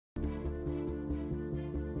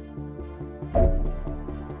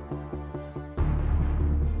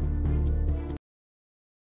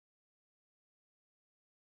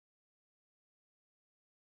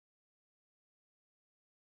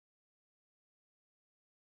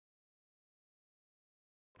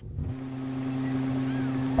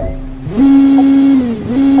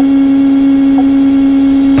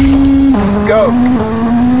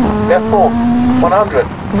left 4, 100,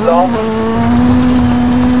 long,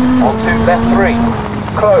 onto left 3,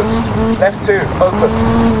 closed, left 2, opens,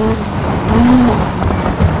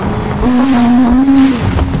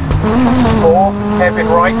 4, hairpin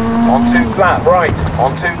right, onto flat right,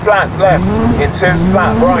 onto flat left, into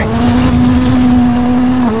flat right,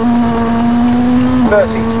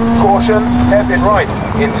 30, caution, hairpin right,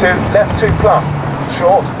 into left 2 plus,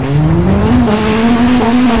 short,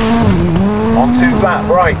 onto flat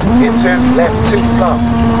right, into left 2 plus,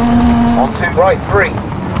 onto right 3,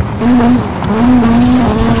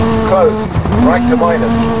 closed, right to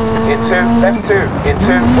minus, into left 2,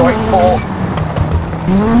 into right 4,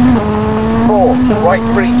 4, right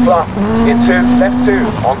 3 plus, into left 2,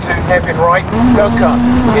 onto hairpin right, go cut,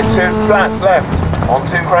 into flat left,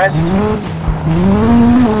 onto crest,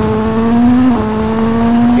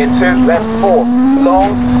 into left 4,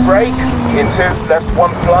 long, brake, into left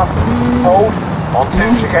 1 plus, hold, onto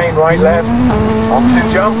chicane right left, onto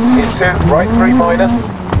jump, into right 3 minus,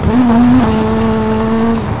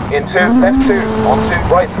 into left 2, onto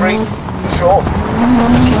right 3, short,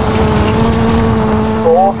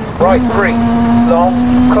 4, right 3, long,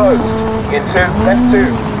 closed, into left 2,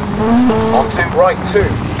 onto right 2,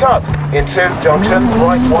 cut, into junction,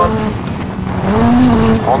 right 1,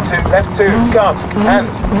 onto left 2, cut, and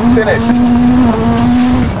finished.